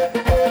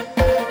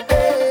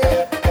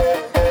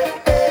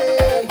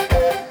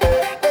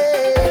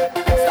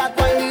 Start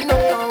winding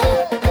up now.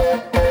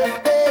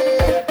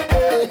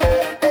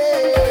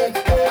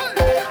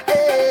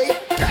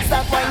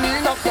 Start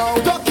winding up now.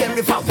 Don't care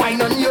if I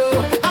whine on you.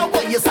 How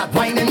will you start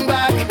whining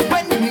back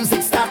when the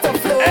music starts to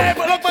flow? Hey,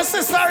 but look my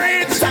sister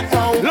Reach.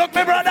 Look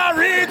my brother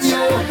Reach.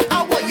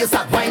 How will you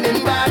start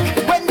whining back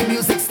when the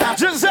music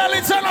starts? Giselle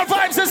Eternal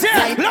Vibes is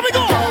here. Let me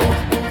go.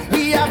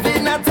 We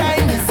having a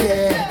time this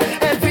year.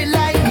 Every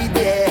light be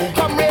there.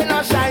 Come rain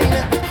or shine.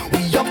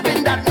 We up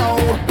in that now.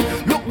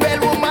 Look well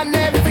woman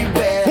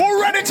everywhere.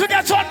 Who ready to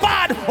get on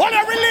bad? On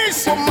a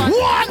release. 1,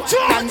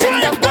 2,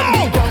 3, go.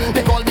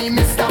 They call me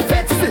Mr.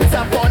 Fett. Since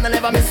I'm born I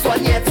never miss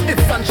one yet.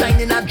 It's sunshine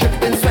in a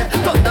dripping sweat.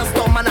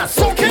 Thunderstorm and a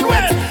soaking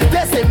wet.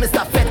 They say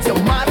Mr. Fett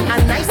you're mad.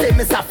 And I say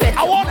Mr. Fett.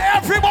 I want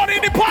everybody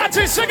in the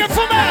party singing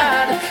for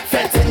me.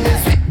 Fett in this.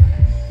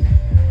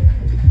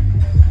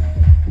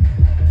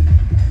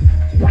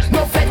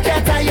 No fat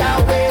get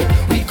our way,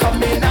 we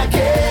coming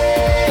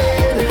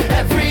again.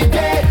 Every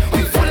day,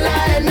 we full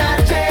of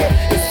energy.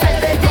 It's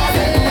Friday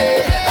coming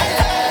way.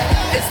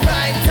 It's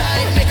prime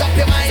time, make up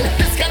your mind.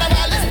 This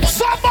carnival is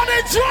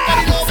somebody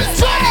drop.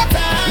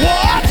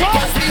 What?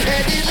 Because we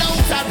heading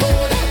out the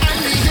road and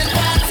we in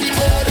party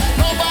mode.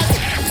 Nobody.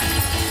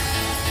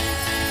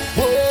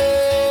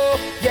 Whoa,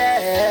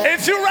 yeah.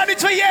 If you're ready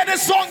to hear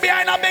this song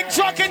behind a big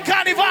truck in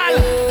Carnival.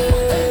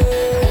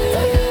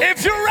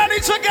 If you're ready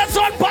to get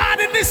on bad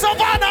in the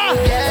savannah,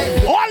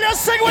 all you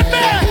sing with me.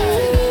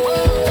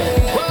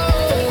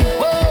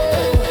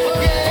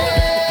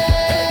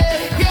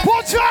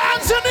 Put your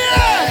hands in the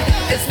air.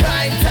 It's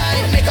prime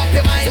time, make up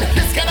your mind.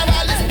 This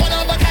carnival is one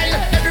of a kind.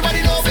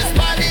 Everybody knows it's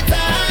party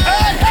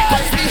time.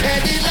 Because we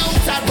heading out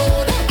the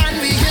road and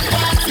we in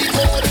party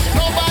mode.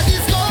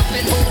 Nobody's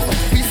going home.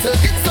 We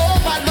serve it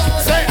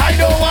overload. Say I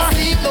know what.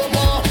 Sleep no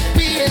more.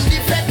 We in the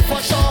fed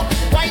for sure.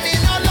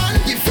 Whining all on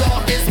the floor.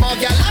 It's more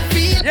girl I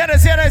feel. Yeah, they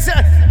say.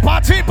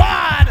 Party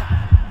bad.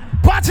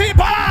 Party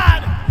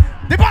bad.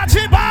 The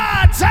party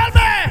bad. Tell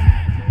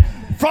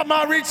me. From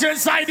our reach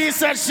inside this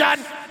section.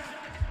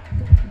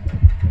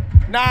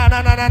 Nah.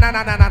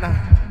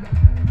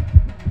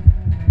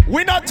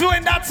 We're not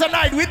doing that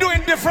tonight. We're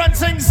doing different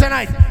things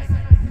tonight.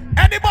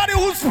 Anybody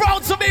who's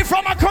proud to be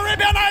from a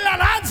Caribbean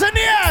island, hands in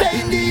the air. Stay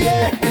in the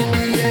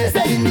air,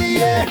 stay in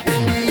the air,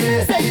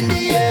 stay in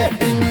the air,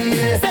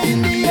 stay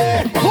in the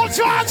air. Put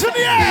your hands in the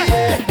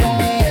air.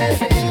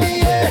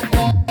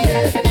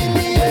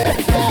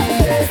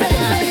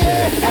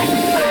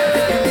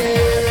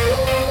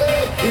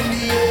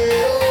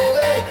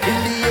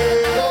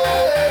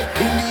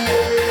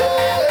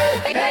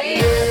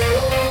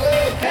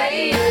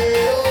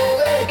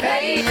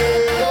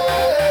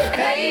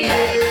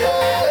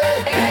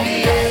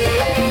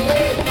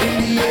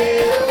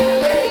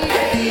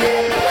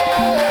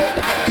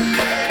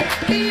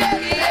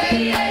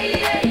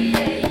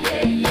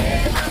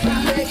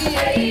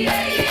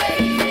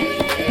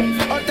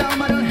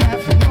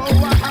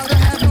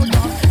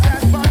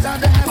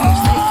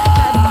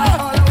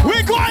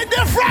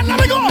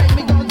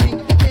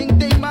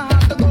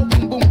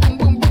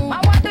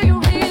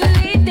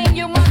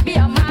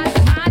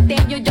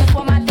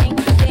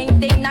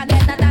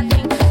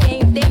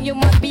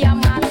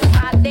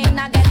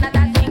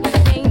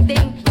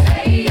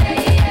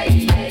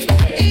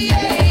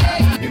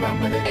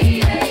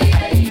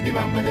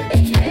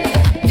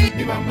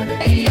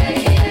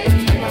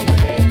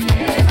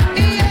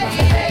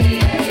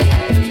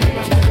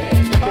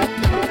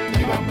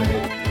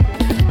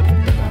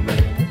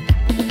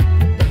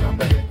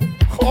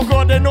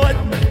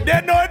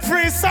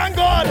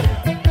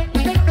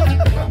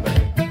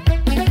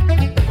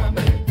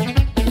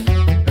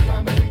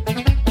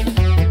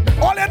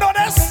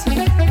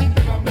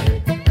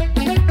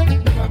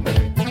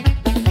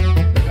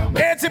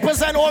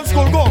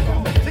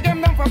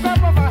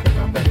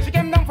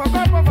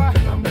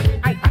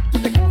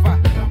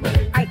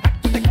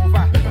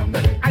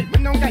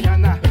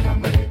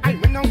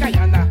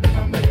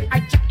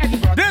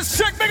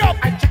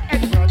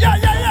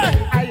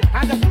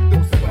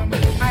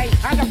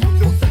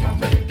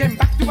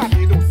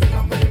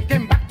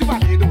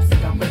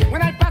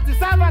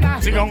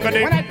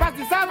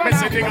 me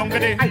see the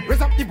company. I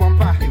raise up the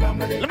bumper.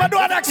 Let me do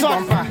a next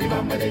one.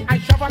 I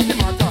shove up the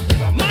motor.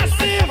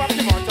 Massive. Up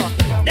the motor.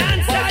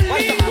 Dancer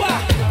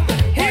lingua.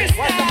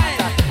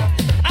 Hairstyle.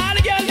 All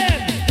the girls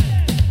them.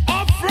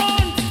 Up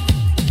front.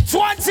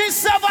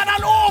 27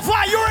 and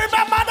over. You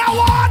remember that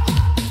one?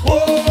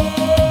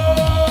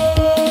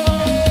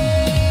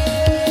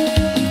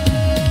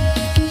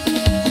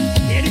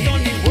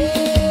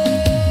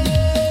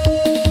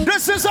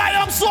 This is I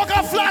Am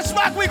Soca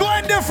Flashback. We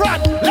going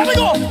different. Let me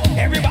go.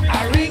 Everybody,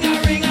 a ring,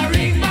 man. A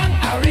ring, man.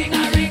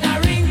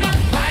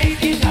 My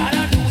king got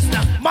a new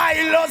snap. My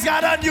Love's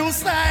got a new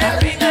style. A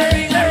ring,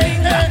 man. A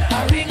ring, man.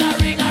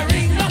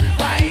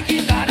 My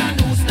king got a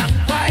new snap.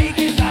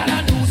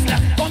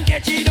 Come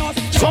catch it us.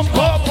 Jump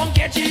up. Come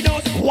catch it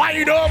us.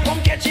 Wind up.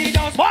 Come catch it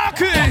us.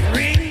 Marky.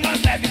 Ring,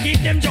 man. Let me keep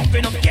them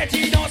jumping up. Catch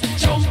it us.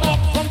 Jump up.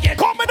 Come catch it.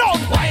 Coming down.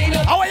 Wind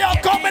up. How are you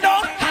coming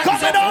down?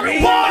 Coming down.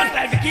 Ring, 1, man.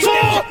 Let me keep 2,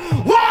 them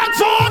 1,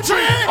 2, 3.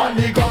 On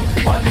the gun.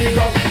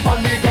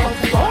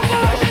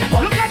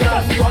 Look at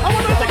that. I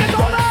want us to get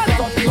on that.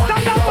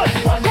 Stand up.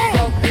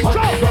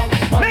 Go.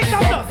 Make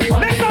some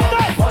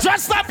noise.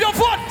 Just stop your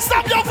foot.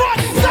 Stop.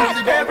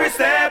 Every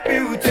step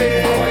you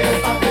take,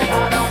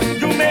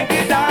 you make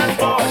it dance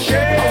for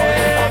shame.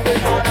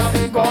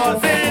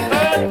 Causing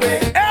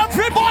earthquake.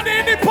 Everybody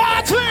in the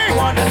party.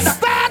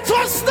 Start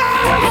to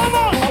start. Come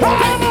on.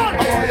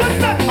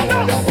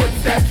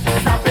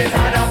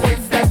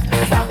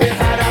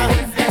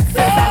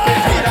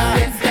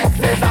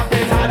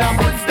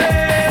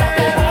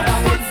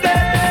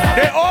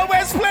 They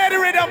always play the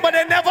rhythm, but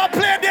they never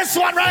play this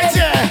one right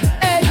here.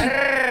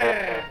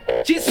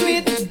 She's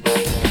sweet. The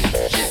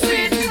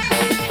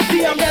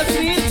young girl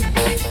sweet.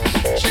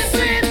 She's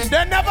sweet.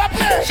 They never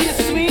play. She's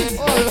sweet.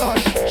 Oh Lord.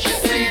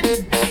 She's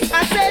sweet.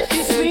 I said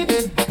she's sweet.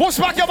 Push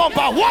back your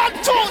bumper. 1,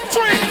 2,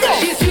 3, go.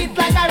 She's sweet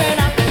like a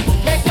renna.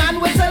 Make man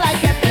whistle like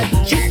pepper.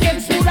 She's skin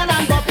smoother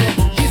than butter.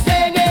 She's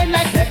singing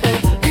like pepper.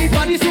 The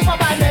body super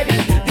bad ready.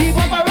 The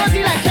bumper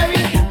rosy like cherry.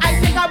 I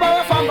think I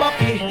borrow from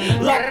Bucky.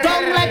 Locked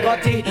down like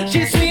Gotti.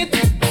 She's sweet.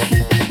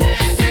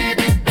 She's sweet.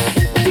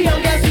 The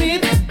young girl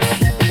sweet.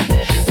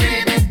 She's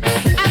sweet.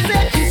 I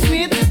said she's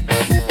sweet.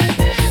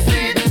 She's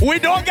sweet. We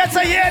don't get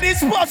to hear these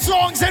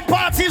songs in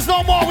parties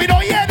no more. We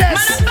don't hear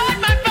this.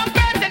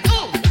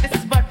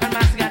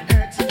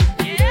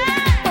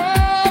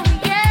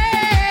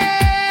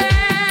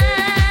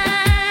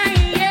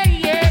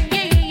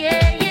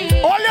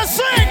 All you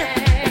sing.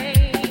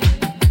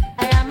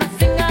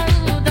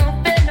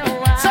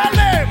 Tell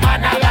them.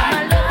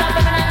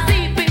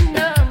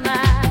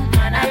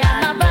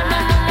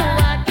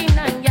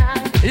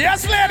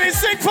 Yes, ladies,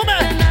 sing for me.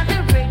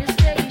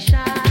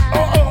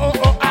 Oh.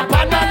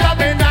 Banana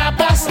in a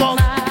Boston.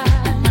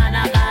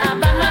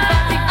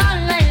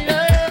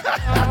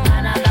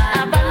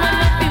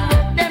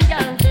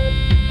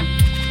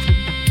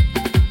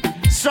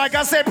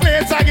 Striker say play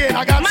it again.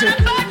 I got you.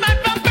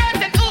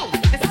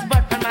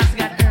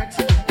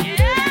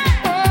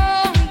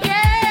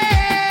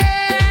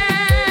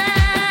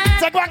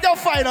 Take back your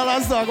 $5,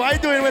 dog. What are you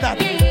doing with that?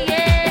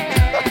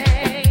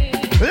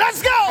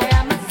 Let's go.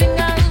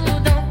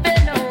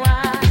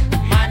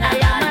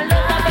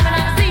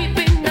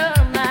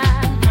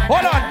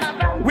 Hold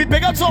on. We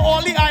big up to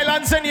all the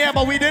islands in here,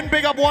 but we didn't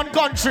big up one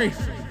country.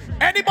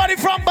 Anybody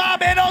from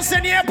Barbados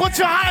in here, put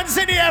your hands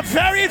in the air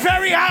very,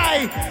 very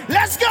high.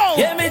 Let's go.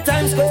 Every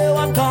time Square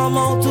One come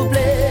out to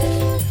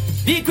play,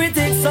 the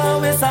critics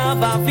always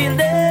have a field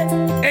day.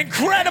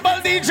 Incredible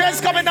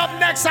DJs coming up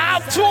next. I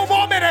have 2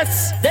 more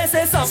minutes. They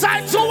say something.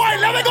 Time to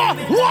wine. Let me go.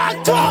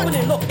 1, 2.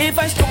 Look, if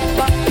I stop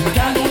back,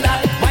 can't do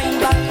that.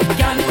 Wind back,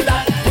 can't do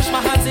that. Push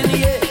my hands in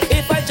the air.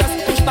 If I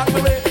just push back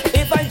my way,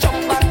 if I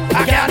jump back,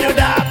 I can't do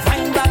that.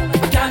 Wind back,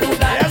 can't do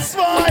that. Yes,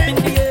 boy. In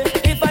the air.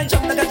 If I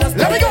jump, I can just.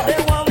 Let me go. They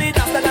want me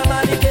dance like a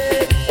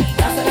mannequin.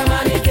 Dance like a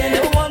mannequin.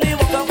 They want me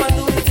walk up and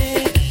do the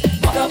thing.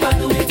 Walk up and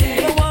do the thing.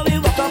 They want me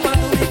walk up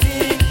and do the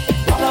thing.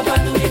 Walk up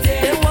and do the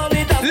thing. They want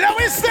me dance. Let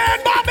me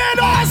stand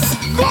Barbados.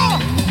 Go.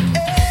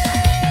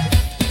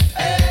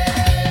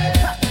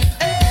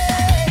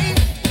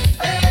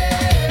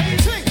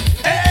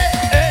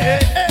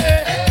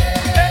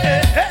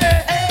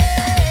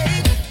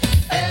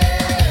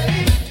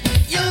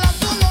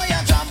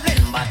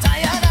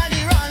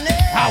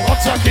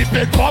 Keep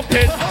it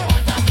pumping.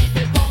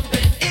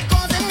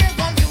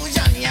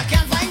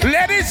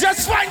 Ladies,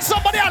 just find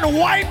somebody and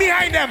whine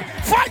behind them.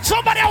 Find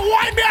somebody and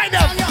whine behind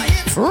them.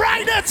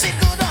 Ride it.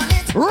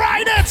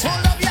 Ride it.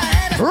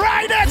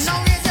 Ride it.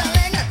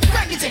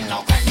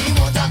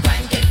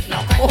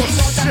 Oh,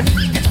 shit.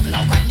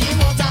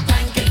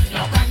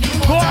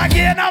 Go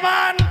again,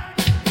 man.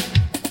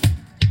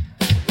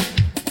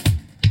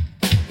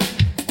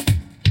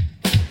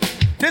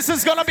 This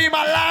is gonna be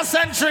my last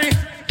entry.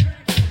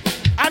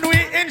 And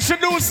we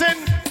introducing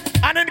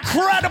an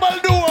incredible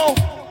duo.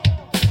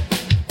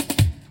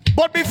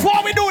 But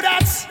before we do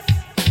that,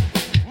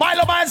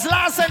 Milo Man's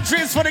last entry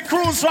is for the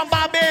crews from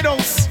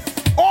Barbados.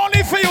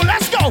 Only for you.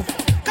 Let's go.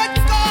 Good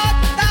God,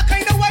 that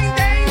kind of wine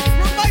day.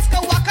 Rude boys go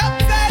walk up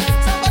dead.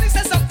 Somebody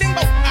says something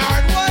about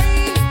hard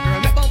wine.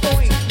 Girl, make a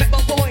boy, make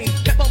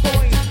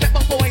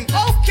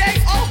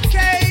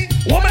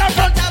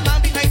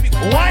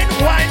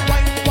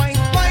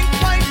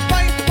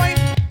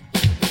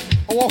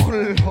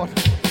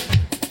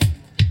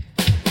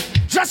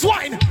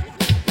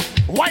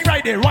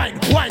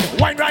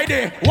wine right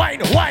there. Wine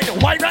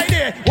right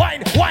there.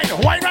 Wine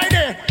right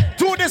there.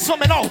 Do this for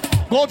me now.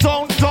 Go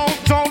down,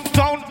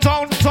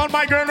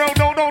 my girl. No,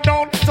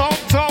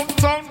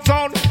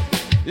 down.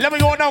 Let me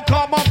go now.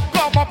 Come up.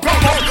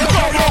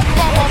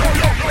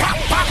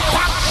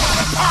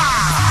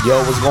 Yo,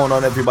 what's going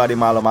on, everybody?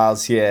 Milo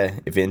Miles here.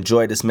 If you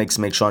enjoyed this mix,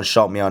 make sure and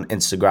shout me on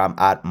Instagram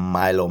at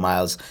Milo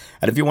Miles.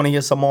 And if you want to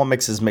hear some more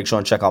mixes, make sure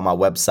and check out my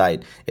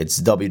website.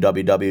 It's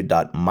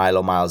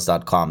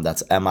www.milomiles.com.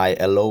 That's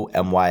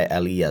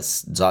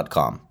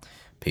MILOMYLES.com.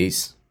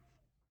 Peace.